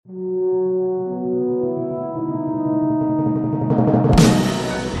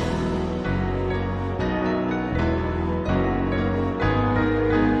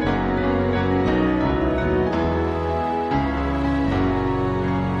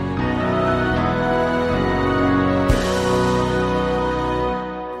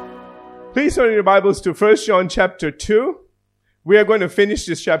please turn your Bibles to 1 John chapter 2. We are going to finish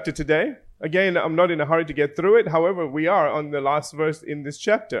this chapter today. Again, I'm not in a hurry to get through it. However, we are on the last verse in this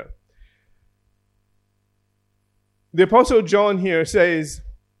chapter. The Apostle John here says,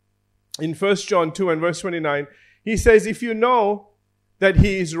 in 1 John 2 and verse 29, he says, if you know that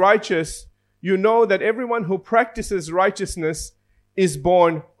he is righteous, you know that everyone who practices righteousness is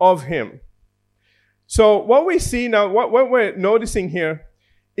born of him. So what we see now, what we're noticing here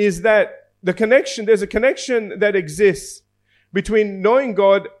is that there's a connection that exists between knowing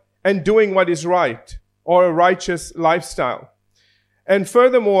God and doing what is right, or a righteous lifestyle. And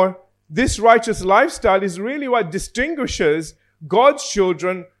furthermore, this righteous lifestyle is really what distinguishes God's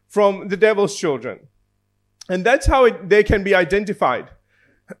children from the devil's children. And that's how they can be identified.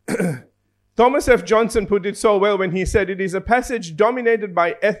 Thomas F. Johnson put it so well when he said, it is a passage dominated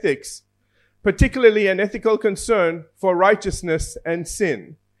by ethics, particularly an ethical concern for righteousness and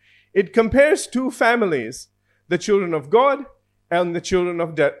sin. It compares two families, the children of God and the children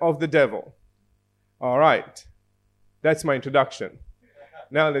of the devil. All right. That's my introduction.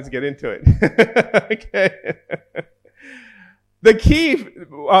 Now let's get into it. Okay. The key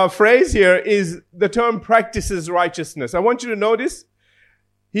phrase here is the term practices righteousness. I want you to notice,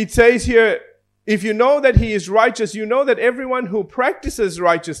 he says here, if you know that he is righteous, you know that everyone who practices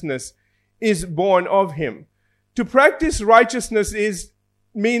righteousness is born of him. To practice righteousness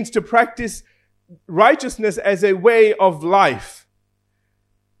means to practice righteousness as a way of life.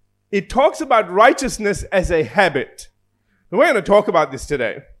 It talks about righteousness as a habit. And we're going to talk about this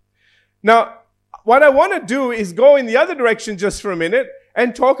today. Now, what I want to do is go in the other direction just for a minute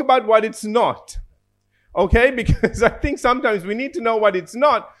and talk about what it's not. Okay? Because I think sometimes we need to know what it's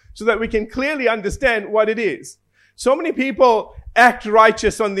not so that we can clearly understand what it is. So many people act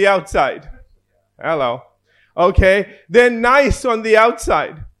righteous on the outside. Hello. Okay? They're nice on the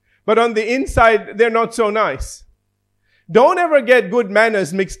outside, but on the inside, they're not so nice. Don't ever get good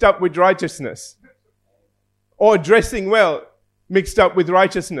manners mixed up with righteousness, or dressing well mixed up with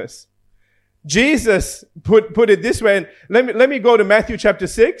righteousness. Jesus put it this way, and let me go to Matthew chapter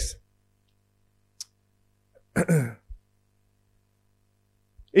 6.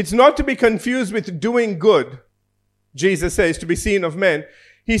 It's not to be confused with doing good, Jesus says, to be seen of men.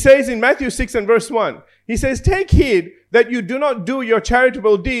 He says in Matthew 6 and verse 1, he says, take heed that you do not do your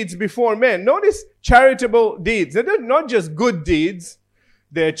charitable deeds before men. Notice charitable deeds. They're not just good deeds.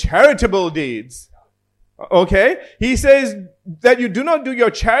 They're charitable deeds. Okay? He says that you do not do your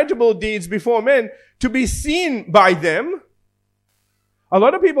charitable deeds before men to be seen by them. A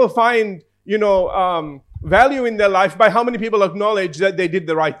lot of people find, value in their life by how many people acknowledge that they did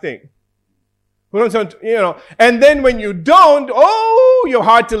the right thing. And then when you don't, you're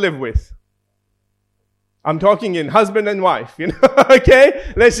hard to live with. I'm talking in husband and wife,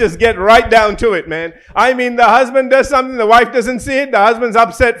 okay? Let's just get right down to it, man. I mean, the husband does something, the wife doesn't see it, the husband's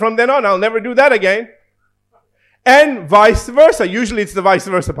upset from then on. I'll never do that again. And vice versa. Usually it's the vice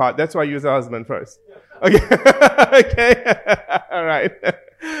versa part. That's why I use the husband first. Okay. Okay. All right.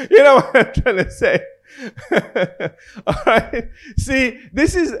 You know what I'm trying to say. All right. See,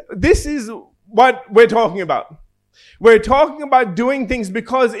 this is what we're talking about. We're talking about doing things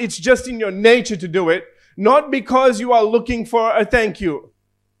because it's just in your nature to do it, not because you are looking for a thank you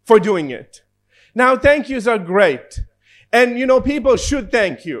for doing it. Now, thank yous are great. And, people should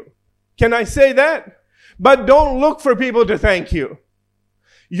thank you. Can I say that? But don't look for people to thank you.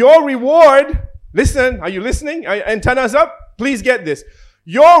 Your reward, listen, are you listening? Antennas up? Please get this.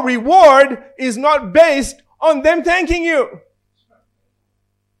 Your reward is not based on them thanking you.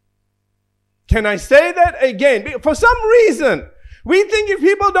 Can I say that again? For some reason, we think if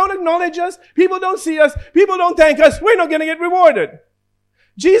people don't acknowledge us, people don't see us, people don't thank us, we're not going to get rewarded.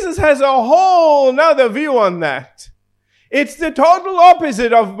 Jesus has a whole nother view on that. It's the total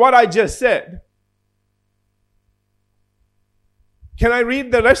opposite of what I just said. Can I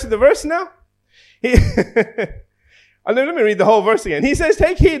read the rest of the verse now? Let me read the whole verse again. He says,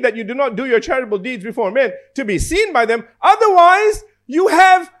 take heed that you do not do your charitable deeds before men to be seen by them. Otherwise, you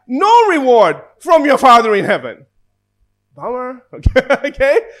have no reward from your Father in heaven. Bummer.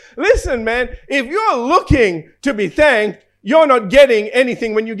 Okay? Listen, man, if you're looking to be thanked, you're not getting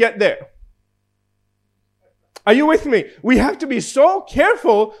anything when you get there. Are you with me? We have to be so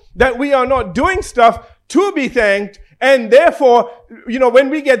careful that we are not doing stuff to be thanked. And therefore, when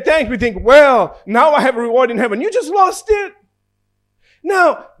we get thanked, we think, well, now I have a reward in heaven. You just lost it.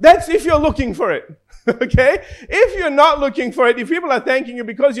 Now, that's if you're looking for it. Okay? If you're not looking for it, if people are thanking you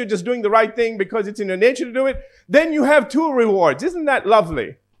because you're just doing the right thing, because it's in your nature to do it, then you have two rewards. Isn't that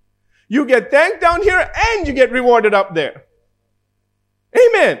lovely? You get thanked down here and you get rewarded up there.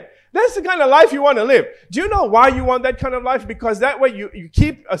 Amen. That's the kind of life you want to live. Do you know why you want that kind of life? Because that way you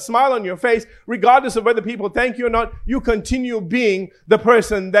keep a smile on your face, regardless of whether people thank you or not. You continue being the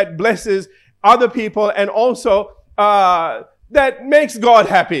person that blesses other people and also that makes God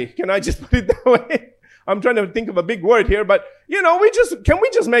happy. Can I just put it that way? I'm trying to think of a big word here, but can we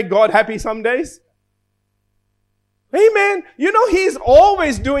just make God happy some days? Amen. He's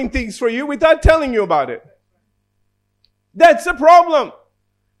always doing things for you without telling you about it. That's the problem.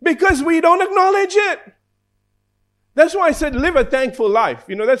 Because we don't acknowledge it. That's why I said live a thankful life.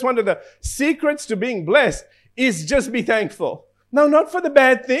 That's one of the secrets to being blessed is just be thankful. Now, not for the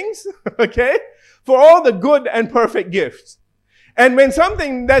bad things, okay? For all the good and perfect gifts. And when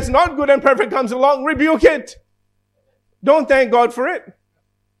something that's not good and perfect comes along, rebuke it. Don't thank God for it.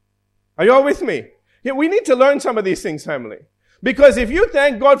 Are you all with me? Yeah, we need to learn some of these things, family. Because if you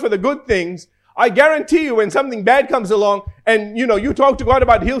thank God for the good things, I guarantee you when something bad comes along and, you talk to God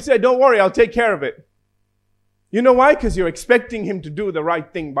about it, He'll say, don't worry, I'll take care of it. You know why? Because you're expecting Him to do the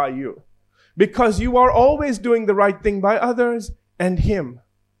right thing by you. Because you are always doing the right thing by others and Him.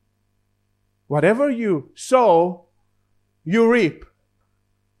 Whatever you sow, you reap.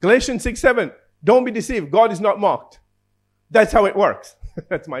 Galatians 6:7. Don't be deceived. God is not mocked. That's how it works.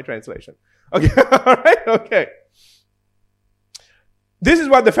 That's my translation. Okay. All right. Okay. This is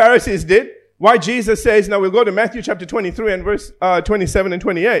what the Pharisees did. Why Jesus says, now we'll go to Matthew chapter 23 and verse 27 and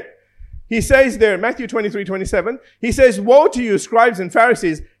 28. He says there, Matthew 23:27, He says, woe to you, scribes and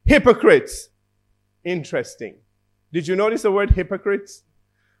Pharisees, hypocrites. Interesting. Did you notice the word hypocrites?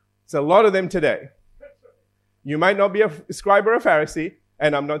 It's a lot of them today. You might not be a scribe or a Pharisee,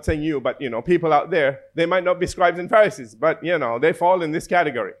 and I'm not saying you, but, people out there, they might not be scribes and Pharisees, but, they fall in this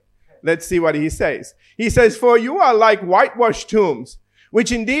category. Let's see what he says. He says, for you are like whitewashed tombs,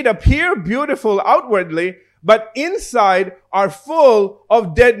 which indeed appear beautiful outwardly, but inside are full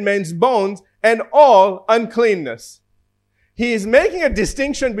of dead men's bones and all uncleanness. He is making a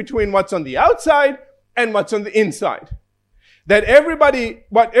distinction between what's on the outside and what's on the inside. That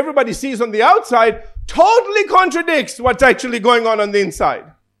what everybody sees on the outside totally contradicts what's actually going on the inside.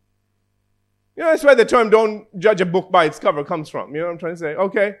 That's where the term don't judge a book by its cover comes from. You know what I'm trying to say?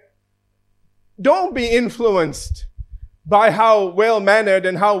 Okay. Don't be influenced by how well-mannered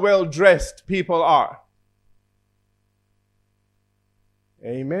and how well-dressed people are.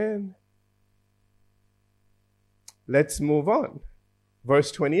 Amen. Let's move on.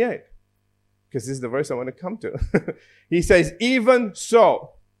 Verse 28. Because this is the verse I want to come to. He says, even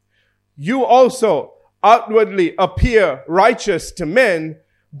so, you also outwardly appear righteous to men,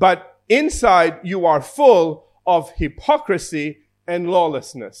 but inside you are full of hypocrisy and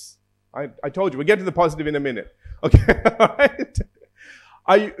lawlessness. I told you, we'll get to the positive in a minute. Okay, all right?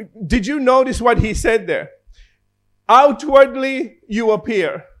 Did you notice what he said there? Outwardly you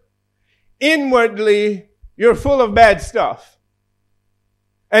appear. Inwardly you're full of bad stuff.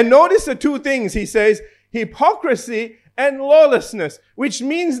 And notice the two things he says, hypocrisy and lawlessness, which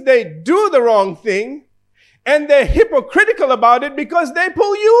means they do the wrong thing and they're hypocritical about it because they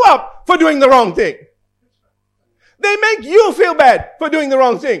pull you up for doing the wrong thing. They make you feel bad for doing the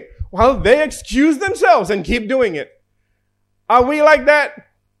wrong thing. Well, they excuse themselves and keep doing it. Are we like that?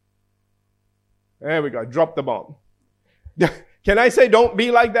 There we go. Drop the bomb. Can I say don't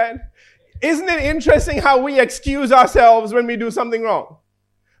be like that? Isn't it interesting how we excuse ourselves when we do something wrong?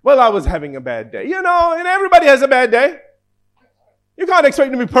 Well, I was having a bad day. And everybody has a bad day. You can't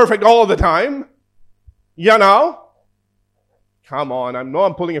expect to be perfect all the time. Come on. I know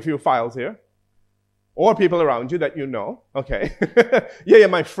I'm pulling a few files here. Or people around you that you know. Okay. yeah,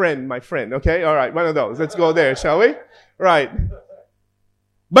 my friend. Okay, all right, one of those. Let's go there, shall we? Right.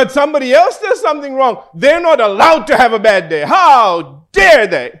 But somebody else does something wrong. They're not allowed to have a bad day. How dare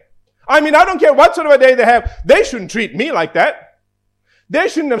they? I don't care what sort of a day they have. They shouldn't treat me like that. They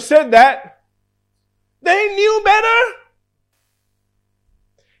shouldn't have said that. They knew better.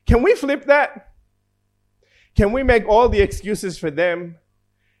 Can we flip that? Can we make all the excuses for them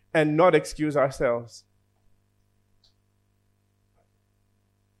and not excuse ourselves?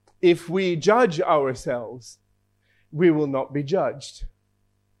 If we judge ourselves, we will not be judged.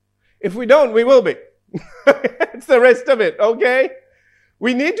 If we don't, we will be. It's the rest of it, okay?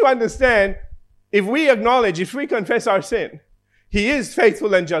 We need to understand, if we confess our sin, He is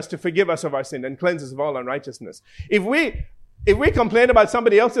faithful and just to forgive us of our sin and cleanse us of all unrighteousness. If we complain about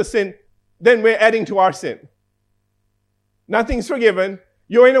somebody else's sin, then we're adding to our sin. Nothing's forgiven.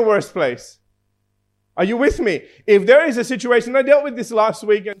 You're in a worse place. Are you with me? If there is a situation, I dealt with this last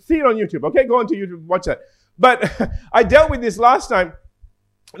week, and see it on YouTube, okay? Go on to YouTube, watch that. But I dealt with this last time.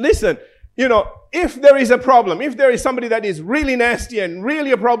 Listen, if there is a problem, if there is somebody that is really nasty and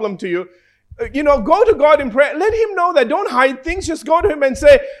really a problem to you, go to God in prayer. Let him know that. Don't hide things. Just go to him and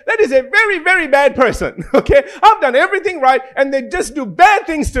say, that is a very, very bad person. Okay. I've done everything right and they just do bad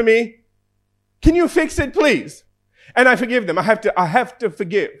things to me. Can you fix it, please? And I forgive them. I have to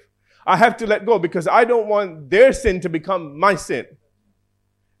forgive. I have to let go because I don't want their sin to become my sin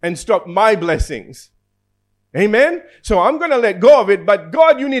and stop my blessings. Amen. So I'm going to let go of it, but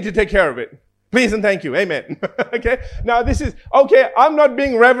God, you need to take care of it. Please and thank you. Amen. Okay. Now this is, okay, I'm not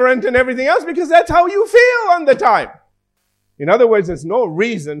being reverent and everything else because that's how you feel on the time. In other words, there's no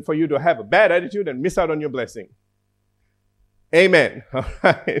reason for you to have a bad attitude and miss out on your blessing. Amen. All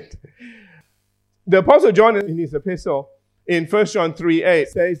right. The Apostle John in his epistle in 1 John 3:8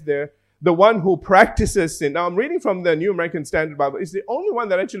 says there, the one who practices sin. Now I'm reading from the New American Standard Bible. It's the only one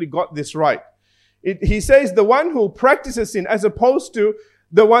that actually got this right. He says the one who practices sin as opposed to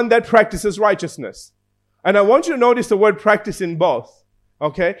the one that practices righteousness. And I want you to notice the word practice in both.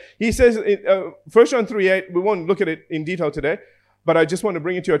 Okay? He says in 1 John 3:8, we won't look at it in detail today, but I just want to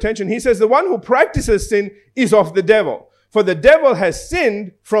bring it to your attention. He says the one who practices sin is of the devil, for the devil has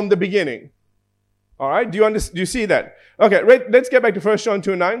sinned from the beginning. All right? Do you see that? Okay, let's get back to 1 John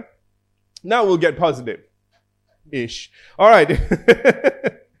 2:9. Now we'll get positive-ish. All right.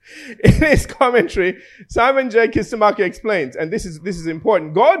 In his commentary, Simon J. Kistamaki explains, and this is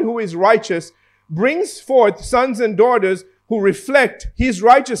important. God, who is righteous, brings forth sons and daughters who reflect his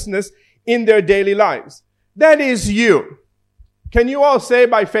righteousness in their daily lives. That is you. Can you all say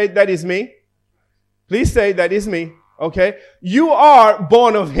by faith, that is me? Please say, that is me. Okay? You are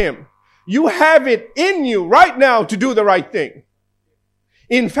born of him. You have it in you right now to do the right thing.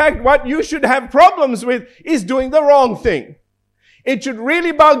 In fact, what you should have problems with is doing the wrong thing. It should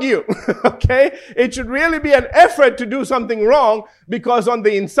really bug you, okay? It should really be an effort to do something wrong because on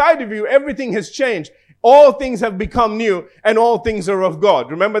the inside of you, everything has changed. All things have become new and all things are of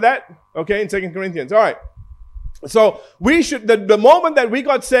God. Remember that? Okay, in 2 Corinthians. All right. So we should, the moment that we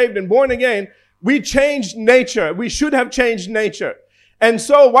got saved and born again, we changed nature. We should have changed nature. And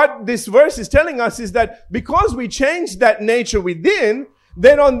so what this verse is telling us is that because we changed that nature within,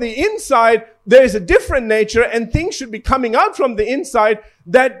 then on the inside, there is a different nature and things should be coming out from the inside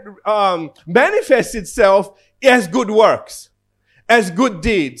that manifests itself as good works, as good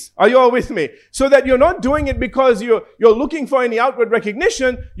deeds. Are you all with me? So that you're not doing it because you're looking for any outward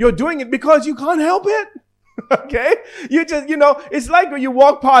recognition. You're doing it because you can't help it. Okay? You just, it's like when you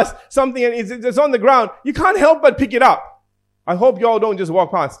walk past something and it's on the ground. You can't help but pick it up. I hope y'all don't just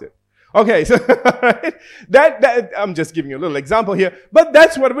walk past it. Okay, so that I'm just giving you a little example here, but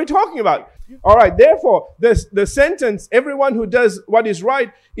that's what we're talking about. All right, therefore, the sentence, everyone who does what is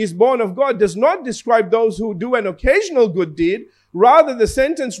right is born of God, does not describe those who do an occasional good deed. Rather, the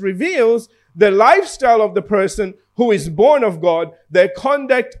sentence reveals the lifestyle of the person who is born of God. Their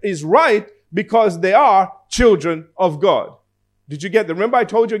conduct is right because they are children of God. Did you get that? Remember I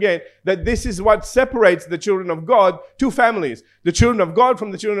told you again that this is what separates the children of God, two families. The children of God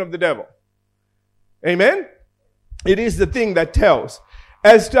from the children of the devil. Amen? It is the thing that tells.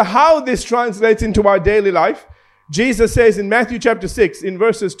 As to how this translates into our daily life, Jesus says in Matthew chapter 6 in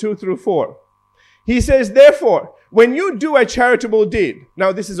verses 2 through 4. He says, therefore, when you do a charitable deed,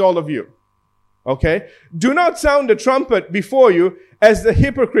 now this is all of you, okay? Do not sound a trumpet before you as the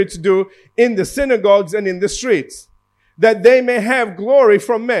hypocrites do in the synagogues and in the streets, that they may have glory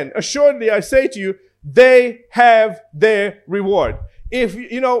from men. Assuredly, I say to you, they have their reward. If,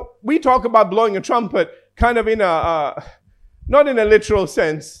 we talk about blowing a trumpet kind of in not in a literal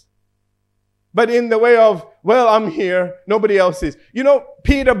sense, but in the way of, well, I'm here, nobody else is.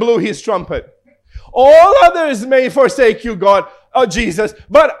 Peter blew his trumpet. All others may forsake you, God, Jesus,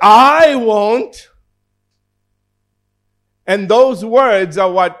 but I won't. And those words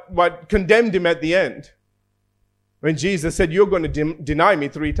are what condemned him at the end. When Jesus said, you're going to deny me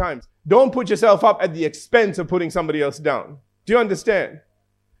 3 times. Don't put yourself up at the expense of putting somebody else down. Do you understand?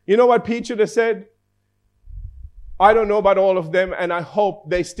 You know what Pete should have said? I don't know about all of them, and I hope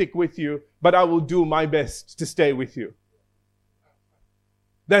they stick with you, but I will do my best to stay with you.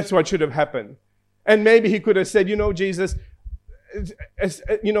 That's what should have happened. And maybe he could have said, Jesus,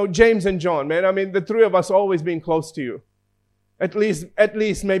 James and John, man, I mean, the 3 of us always been close to you. At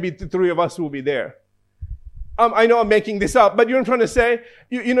least maybe the 3 of us will be there. I know I'm making this up, but I'm trying to say,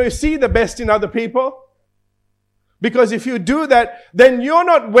 you see the best in other people. Because if you do that, then you're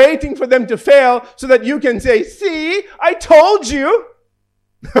not waiting for them to fail so that you can say, see, I told you.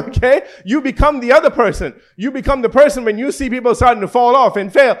 Okay? You become the other person. You become the person when you see people starting to fall off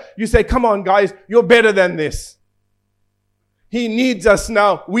and fail. You say, come on, guys, you're better than this. He needs us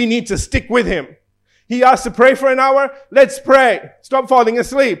now. We need to stick with him. He asked to pray for an hour. Let's pray. Stop falling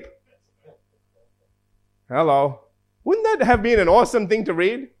asleep. Hello. Wouldn't that have been an awesome thing to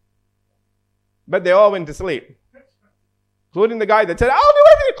read? But they all went to sleep. Including the guy that said, I'll do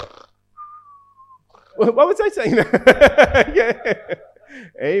everything. What was I saying? Yeah.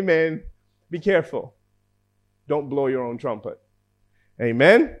 Amen. Be careful. Don't blow your own trumpet.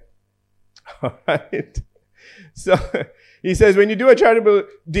 Amen. All right. So he says, when you do a charitable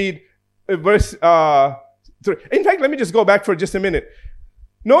deed, verse 3. In fact, let me just go back for just a minute.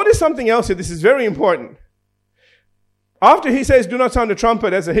 Notice something else here. This is very important. After he says, do not sound a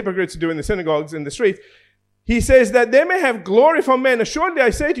trumpet as the hypocrites do in the synagogues and the streets, he says that they may have glory from men. Assuredly, I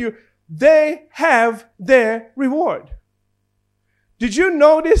say to you, they have their reward. Did you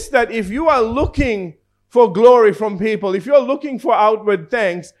notice that if you are looking for glory from people, if you're looking for outward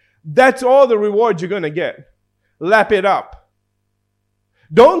thanks, that's all the reward you're going to get. Lap it up.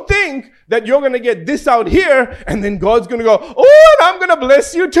 Don't think that you're going to get this out here and then God's going to go, oh, and I'm going to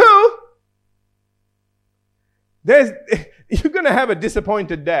bless you too. You're going to have a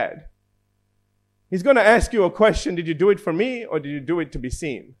disappointed dad. He's going to ask you a question. Did you do it for me or did you do it to be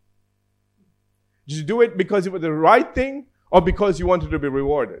seen? Did you do it because it was the right thing or because you wanted to be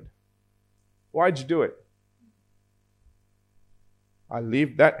rewarded? Why'd you do it? I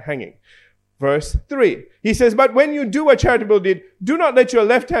leave that hanging. Verse 3. He says, but when you do a charitable deed, do not let your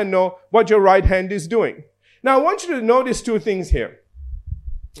left hand know what your right hand is doing. Now, I want you to notice two things here.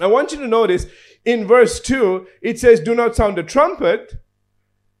 I want you to notice in verse 2, it says, do not sound a trumpet.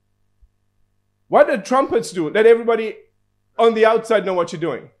 What do trumpets do? Let everybody on the outside know what you're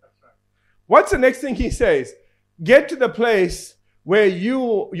doing. What's the next thing he says? Get to the place where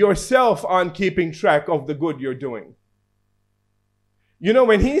you yourself aren't keeping track of the good you're doing. You know,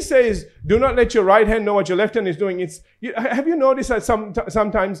 when he says, do not let your right hand know what your left hand is doing, have you noticed that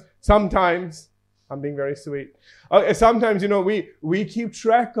sometimes, I'm being very sweet. Sometimes, we keep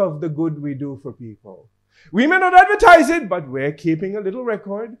track of the good we do for people. We may not advertise it, but we're keeping a little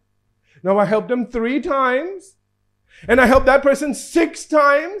record. Now, I helped them 3 times, and I helped that person 6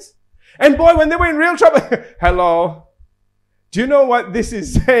 times, and boy, when they were in real trouble, hello. Do you know what this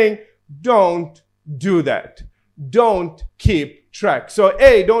is saying? Don't do that. Don't keep track. So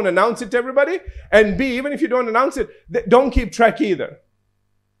A, don't announce it to everybody, and B, even if you don't announce it, don't keep track either.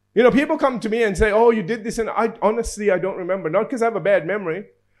 People come to me and say, oh, you did this, and I don't remember. Not because I have a bad memory,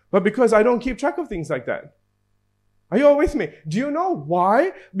 but because I don't keep track of things like that. Are you all with me? Do you know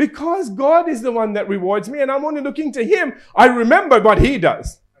why? Because God is the one that rewards me, and I'm only looking to him. I remember what he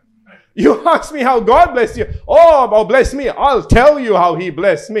does. You ask me how God blessed you. Oh, bless me. I'll tell you how he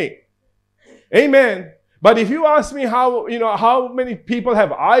blessed me. Amen. But if you ask me how many people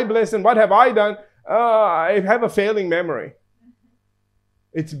have I blessed and what have I done, I have a failing memory.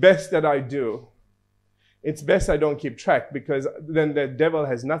 It's best that I do. It's best I don't keep track, because then the devil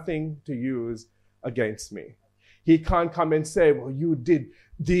has nothing to use against me. He can't come and say, well, you did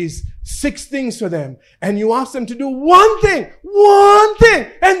these 6 things for them and you asked them to do one thing,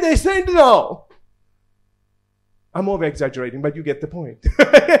 and they say no. I'm over exaggerating, but you get the point.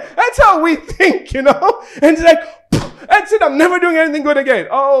 That's how we think, And it's like, that's it, I'm never doing anything good again.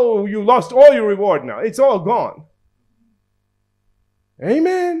 Oh, you lost all your reward now. It's all gone.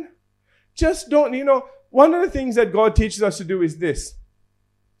 Amen. Just don't, one of the things that God teaches us to do is this.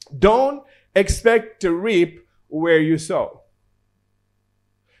 Don't expect to reap where you sow.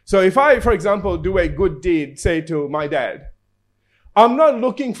 So if I, for example, do a good deed, say to my dad, I'm not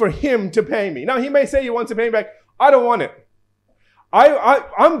looking for him to pay me. Now, he may say he wants to pay me back. I don't want it.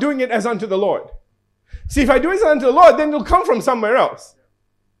 I'm doing it as unto the Lord. See, if I do it as unto the Lord, then it'll come from somewhere else.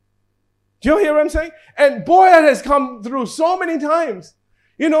 Do you hear what I'm saying? And boy, that has come through so many times.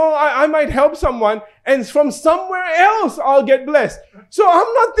 I might help someone, and from somewhere else I'll get blessed. So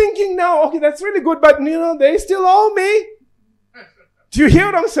I'm not thinking now, okay, that's really good, but they still owe me. Do you hear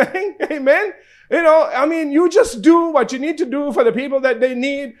what I'm saying? Amen? You just do what you need to do for the people that they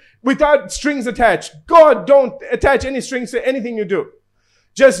need without strings attached. God, don't attach any strings to anything you do.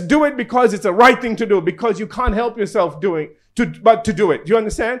 Just do it because it's the right thing to do, because you can't help yourself but to do it. Do you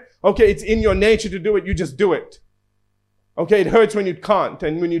understand? Okay, it's in your nature to do it. You just do it. Okay, it hurts when you can't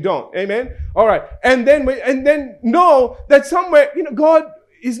and when you don't. Amen? All right. And then know that somewhere, God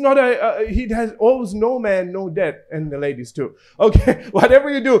is not he owes no man no debt, and the ladies too. Okay, whatever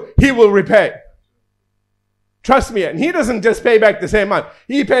you do, he will repay. Trust me. And he doesn't just pay back the same amount.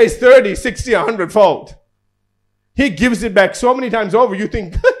 He pays 30, 60, 100-fold. He gives it back so many times over, you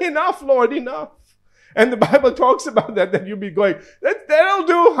think, enough, Lord, enough. And the Bible talks about that you'll be going, that'll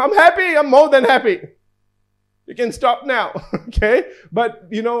do. I'm happy. I'm more than happy. You can stop now, okay? But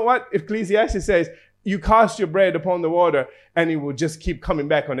you know what? Ecclesiastes says, you cast your bread upon the water and it will just keep coming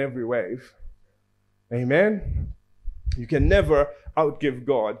back on every wave. Amen? You can never outgive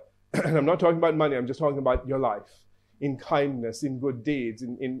God. And I'm not talking about money. I'm just talking about your life. In kindness, in good deeds,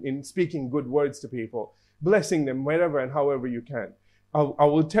 in speaking good words to people, blessing them wherever and however you can. I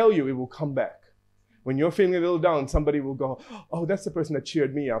will tell you, it will come back. When you're feeling a little down, somebody will go, oh, that's the person that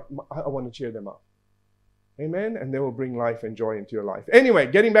cheered me up. I want to cheer them up. Amen? And they will bring life and joy into your life. Anyway,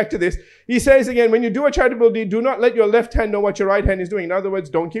 getting back to this, he says again, when you do a charitable deed, do not let your left hand know what your right hand is doing. In other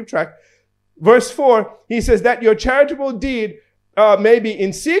words, don't keep track. Verse 4, he says that your charitable deed may be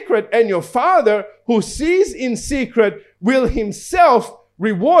in secret, and your Father who sees in secret will himself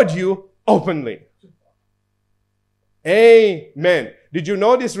reward you openly. Amen. Did you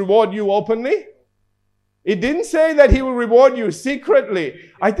notice reward you openly? It didn't say that he will reward you secretly.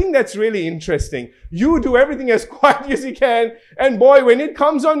 I think that's really interesting. You do everything as quiet as you can, and boy, when it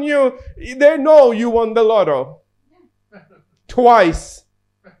comes on you, they know you won the lotto. Twice.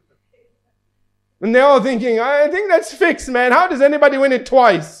 And they're all thinking, I think that's fixed, man. How does anybody win it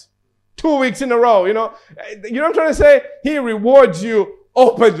twice? 2 weeks in a row, You know what I'm trying to say? He rewards you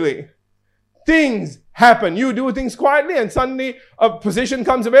openly. Things happen. You do things quietly and suddenly a position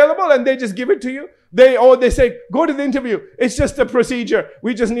comes available and they just give it to you. They say, go to the interview. It's just a procedure.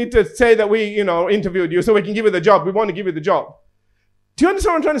 We just need to say that we, interviewed you so we can give you the job. We want to give you the job. Do you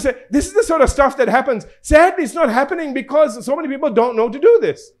understand what I'm trying to say? This is the sort of stuff that happens. Sadly, it's not happening because so many people don't know to do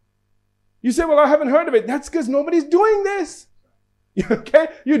this. You say, well, I haven't heard of it. That's because nobody's doing this. Okay?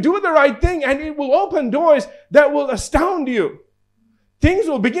 You do the right thing and it will open doors that will astound you. Things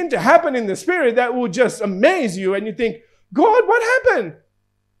will begin to happen in the spirit that will just amaze you. And you think, God, what happened?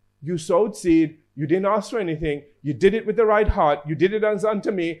 You sowed seed. You didn't ask for anything. You did it with the right heart. You did it as unto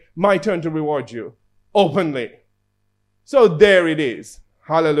me. My turn to reward you openly. So there it is.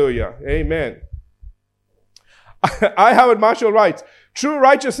 Hallelujah. Amen. I. Howard Marshall writes, true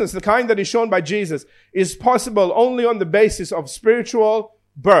righteousness, the kind that is shown by Jesus, is possible only on the basis of spiritual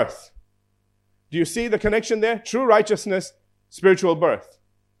birth. Do you see the connection there? True righteousness, spiritual birth.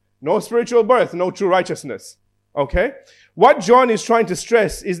 No spiritual birth, no true righteousness. Okay? What John is trying to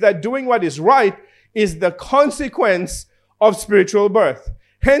stress is that doing what is right is the consequence of spiritual birth.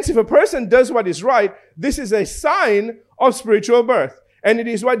 Hence, if a person does what is right, this is a sign of spiritual birth. And it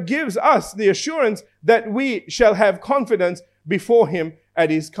is what gives us the assurance that we shall have confidence before him at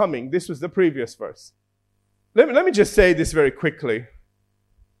his coming. This was the previous verse. Let me just say this very quickly.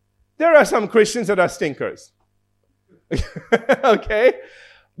 There are some Christians that are stinkers. Okay?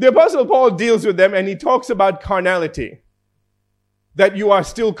 The Apostle Paul deals with them and he talks about carnality. That you are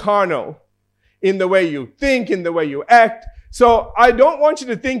still carnal in the way you think, in the way you act. So I don't want you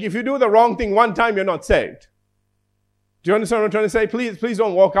to think if you do the wrong thing one time, you're not saved. Do you understand what I'm trying to say? Please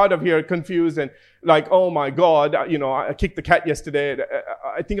don't walk out of here confused and like, oh my God, I kicked the cat yesterday.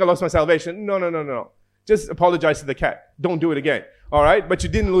 I think I lost my salvation. No. Just apologize to the cat. Don't do it again. All right? But you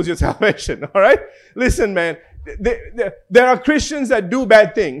didn't lose your salvation. All right? Listen, man. There are Christians that do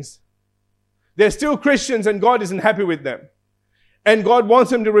bad things. They're still Christians and God isn't happy with them. And God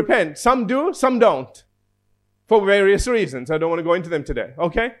wants them to repent. Some do, some don't. For various reasons. I don't want to go into them today.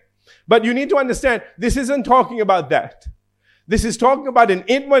 Okay? But you need to understand, this isn't talking about that. This is talking about an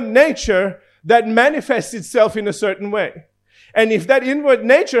inward nature that manifests itself in a certain way. And if that inward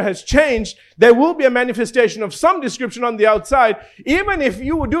nature has changed, there will be a manifestation of some description on the outside. Even if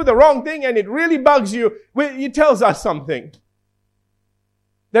you do the wrong thing and it really bugs you, it tells us something.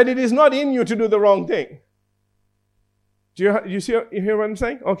 That it is not in you to do the wrong thing. You hear what I'm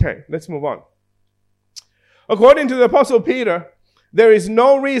saying? Okay, let's move on. According to the Apostle Peter, there is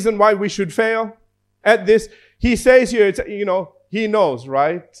no reason why we should fail at this. He says here, he knows,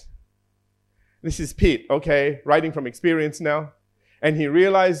 right? This is Pete, okay, writing from experience now. And he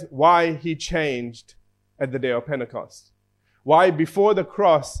realized why he changed at the day of Pentecost. Why before the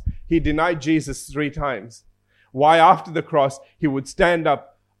cross, he denied Jesus 3 times. Why after the cross, he would stand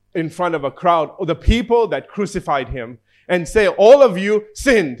up in front of a crowd, or the people that crucified him, and say, all of you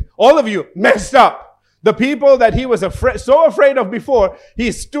sinned. All of you messed up. The people that he was so afraid of before,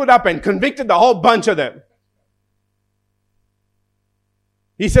 he stood up and convicted the whole bunch of them.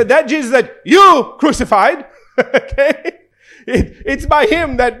 He said, that Jesus that you crucified, okay, it's by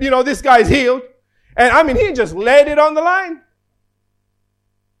him that, this guy's healed. And he just laid it on the line.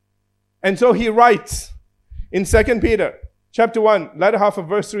 And so he writes in 2 Peter chapter 1, latter half of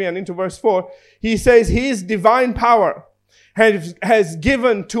verse 3 and into verse 4, he says, his divine power has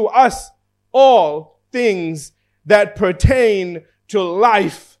given to us all things that pertain to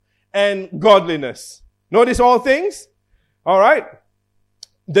life and godliness. Notice all things. All right.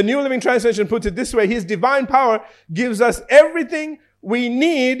 The New Living Translation puts it this way. His divine power gives us everything we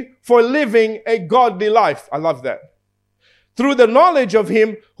need for living a godly life. I love that. Through the knowledge of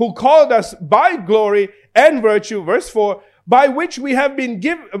him who called us by glory and virtue, verse 4, by which have been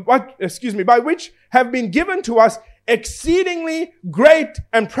given to us exceedingly great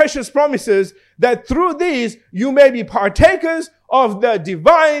and precious promises, that through these you may be partakers of the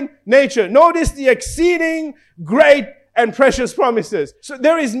divine nature. Notice the exceeding great and precious promises. So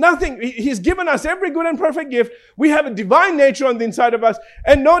there is nothing, he's given us every good and perfect gift. We have a divine nature on the inside of us.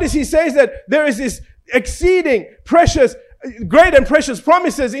 And notice he says that there is this exceeding precious, great and precious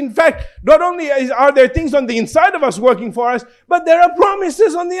promises. In fact, not only are there things on the inside of us working for us, but there are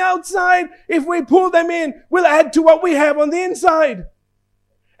promises on the outside. If we pull them in, we'll add to what we have on the inside.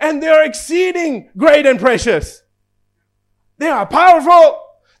 And they are exceeding great and precious. They are powerful.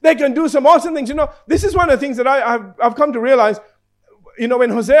 They can do some awesome things. You know, this is one of the things that I've come to realize. You know,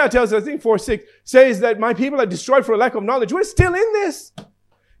 when Hosea tells us, I think 4:6, says that my people are destroyed for a lack of knowledge. We're still in this.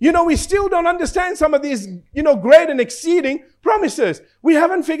 You know, we still don't understand some of these, great and exceeding promises. We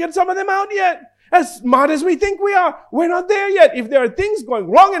haven't figured some of them out yet. As smart as we think we are, we're not there yet. If there are things going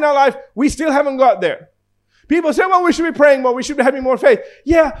wrong in our life, we still haven't got there. People say, well, we should be praying more. We should be having more faith.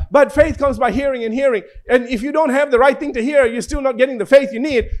 Yeah, but faith comes by hearing and hearing. And if you don't have the right thing to hear, you're still not getting the faith you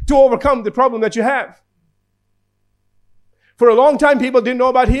need to overcome the problem that you have. For a long time, people didn't know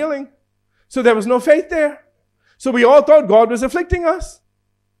about healing. So there was no faith there. So we all thought God was afflicting us.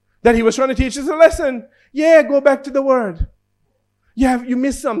 That he was trying to teach us a lesson. Yeah, go back to the word. Yeah, you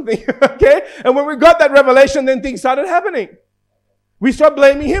missed something. Okay? And when we got that revelation, then things started happening. We stopped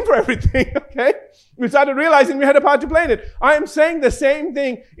blaming him for everything. Okay? We started realizing we had a part to play in it. I am saying the same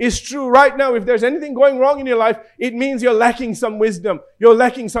thing is true right now. If there's anything going wrong in your life, it means you're lacking some wisdom. You're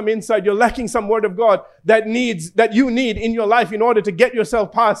lacking some insight. You're lacking some word of God that you need in your life in order to get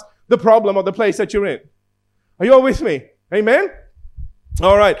yourself past the problem or the place that you're in. Are you all with me? Amen?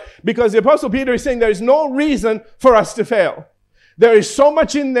 All right. Because the Apostle Peter is saying there is no reason for us to fail. There is so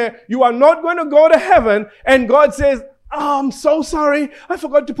much in there. You are not going to go to heaven and God says, oh, I'm so sorry. I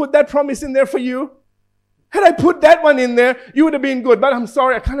forgot to put that promise in there for you. Had I put that one in there, you would have been good. But I'm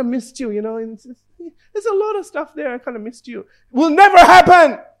sorry, I kind of missed you, There's a lot of stuff there. I kind of missed you. Will never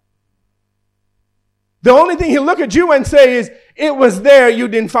happen. The only thing he'll look at you and say is, it was there, you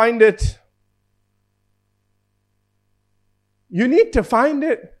didn't find it. You need to find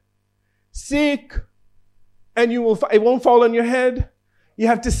it. Seek, and it won't fall on your head. You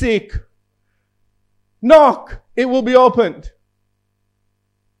have to seek. Knock, it will be opened.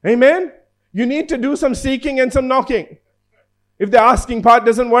 Amen? You need to do some seeking and some knocking. If the asking part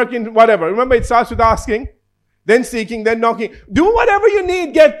doesn't work in whatever. Remember, it starts with asking, then seeking, then knocking. Do whatever you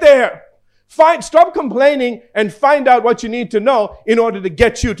need, get there. Stop complaining and find out what you need to know in order to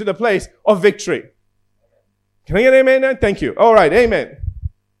get you to the place of victory. Can I get an amen? Thank you. All right, amen.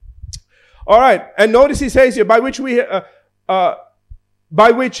 All right, and notice he says here, by which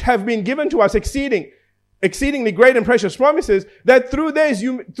have been given to us exceedingly great and precious promises, that through these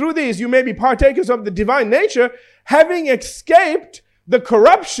you may be partakers of the divine nature, having escaped the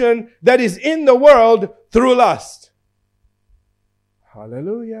corruption that is in the world through lust.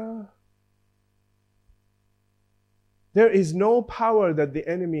 Hallelujah. There is no power that the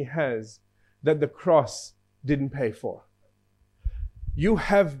enemy has that the cross didn't pay for. You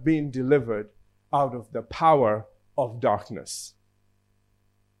have been delivered out of the power of darkness.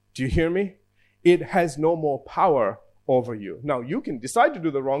 Do you hear me? It has no more power over you. Now, you can decide to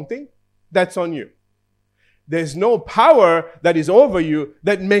do the wrong thing. That's on you. There's no power that is over you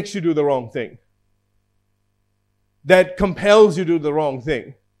that makes you do the wrong thing. That compels you to do the wrong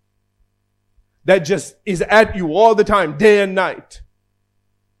thing. That just is at you all the time, day and night.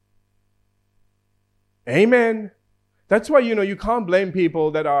 Amen. That's why, you can't blame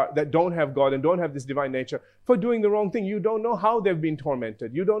people that don't have God and don't have this divine nature for doing the wrong thing. You don't know how they've been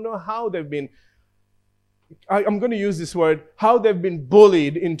tormented. You don't know how they've been, I'm going to use this word, how they've been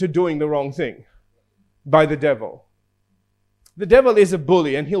bullied into doing the wrong thing by the devil. The devil is a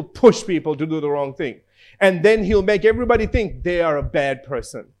bully and he'll push people to do the wrong thing. And then he'll make everybody think they are a bad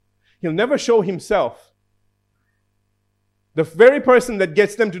person. He'll never show himself. The very person that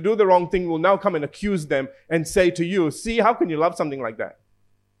gets them to do the wrong thing will now come and accuse them and say to you, see, how can you love something like that?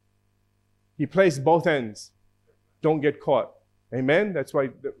 He plays both ends. Don't get caught. Amen? That's why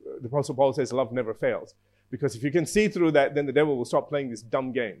the Apostle Paul says love never fails. Because if you can see through that, then the devil will stop playing these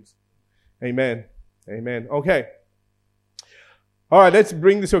dumb games. Amen. Amen. Okay. All right, let's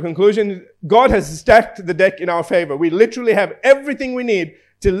bring this to a conclusion. God has stacked the deck in our favor. We literally have everything we need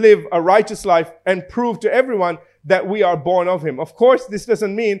to live a righteous life and prove to everyone that we are born of him. Of course, this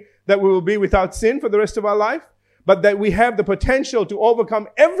doesn't mean that we will be without sin for the rest of our life, but that we have the potential to overcome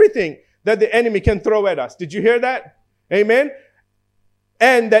everything that the enemy can throw at us. Did you hear that? Amen?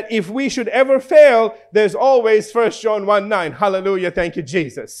 And that if we should ever fail, there's always 1 John 1:9. Hallelujah. Thank you,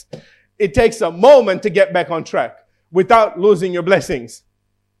 Jesus. It takes a moment to get back on track without losing your blessings.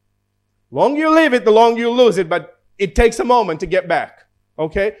 The longer you live it, the longer you lose it, but it takes a moment to get back.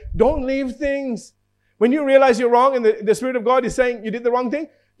 Okay? Don't leave things. When you realize you're wrong and the Spirit of God is saying you did the wrong thing,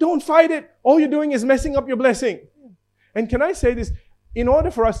 don't fight it. All you're doing is messing up your blessing. And can I say this? In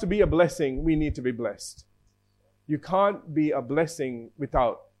order for us to be a blessing, we need to be blessed. You can't be a blessing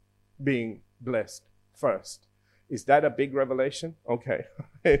without being blessed first. Is that a big revelation? Okay.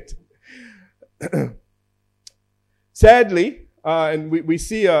 Sadly, and we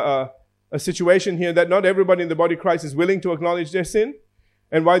see a situation here that not everybody in the body of Christ is willing to acknowledge their sin.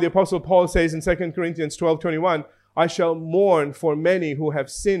 And why the Apostle Paul says in 2 Corinthians 12:21, I shall mourn for many who have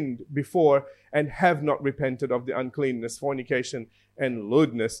sinned before and have not repented of the uncleanness, fornication, and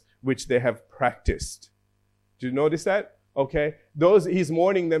lewdness which they have practiced. Do you notice that? Okay. He's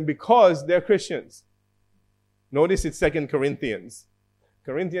mourning them because they're Christians. Notice it's 2 Corinthians.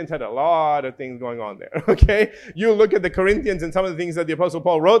 Corinthians had a lot of things going on there. Okay. You look at the Corinthians and some of the things that the Apostle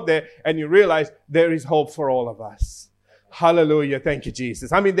Paul wrote there, and you realize there is hope for all of us. Hallelujah. Thank you,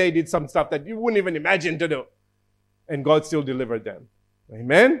 Jesus. I mean, they did some stuff that you wouldn't even imagine to do. And God still delivered them.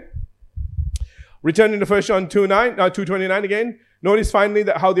 Amen. Returning to 1 John 2:29 again. Notice finally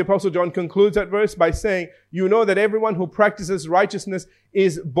that how the Apostle John concludes that verse by saying, you know that everyone who practices righteousness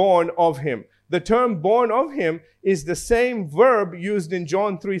is born of him. The term born of him is the same verb used in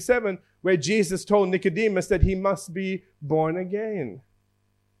John 3:7, where Jesus told Nicodemus that he must be born again.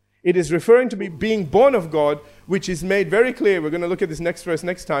 It is referring to being born of God, which is made very clear. We're going to look at this next verse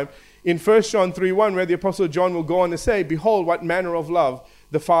next time. In 1 John 3:1, where the Apostle John will go on to say, behold, what manner of love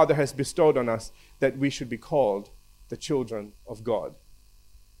the Father has bestowed on us, that we should be called the children of God.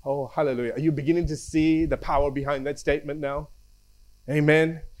 Oh, hallelujah. Are you beginning to see the power behind that statement now?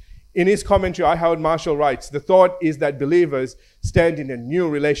 Amen. In his commentary, I. Howard Marshall writes, the thought is that believers stand in a new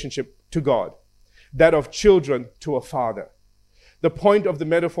relationship to God, that of children to a father. The point of the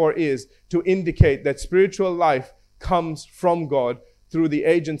metaphor is to indicate that spiritual life comes from God through the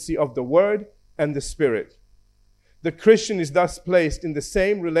agency of the Word and the Spirit. The Christian is thus placed in the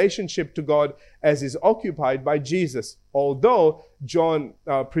same relationship to God as is occupied by Jesus, although John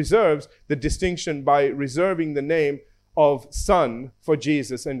preserves the distinction by reserving the name of son for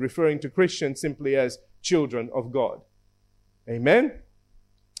Jesus and referring to Christians simply as children of God. Amen?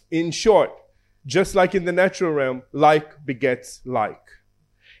 In short, just like in the natural realm, like begets like.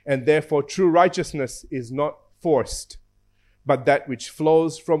 And therefore, true righteousness is not forced, but that which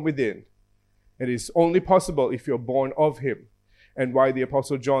flows from within. It is only possible if you're born of him. And why the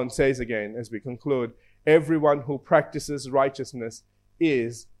Apostle John says again, as we conclude, everyone who practices righteousness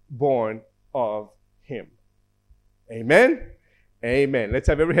is born of him. Amen? Amen. Let's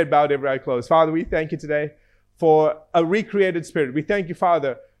have every head bowed, every eye closed. Father, we thank you today for a recreated spirit. We thank you,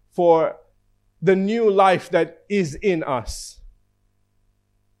 Father, for the new life that is in us.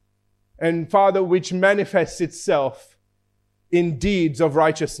 And Father, which manifests itself in deeds of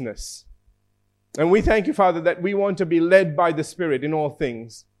righteousness. And we thank you, Father, that we want to be led by the Spirit in all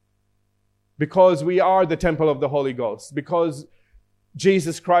things. Because we are the temple of the Holy Ghost. Because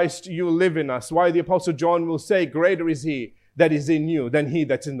Jesus Christ, you live in us. Why the Apostle John will say, greater is he that is in you than he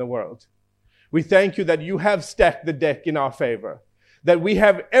that's in the world. We thank you that you have stacked the deck in our favor. That we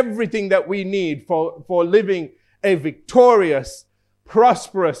have everything that we need for living a victorious,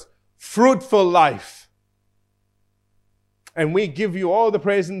 prosperous, fruitful life. And we give you all the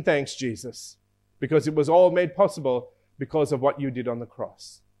praise and thanks, Jesus, because it was all made possible because of what you did on the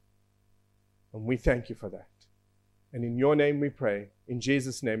cross. And we thank you for that. And in your name we pray, in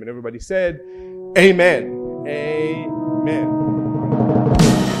Jesus' name. And everybody said, Amen. Amen.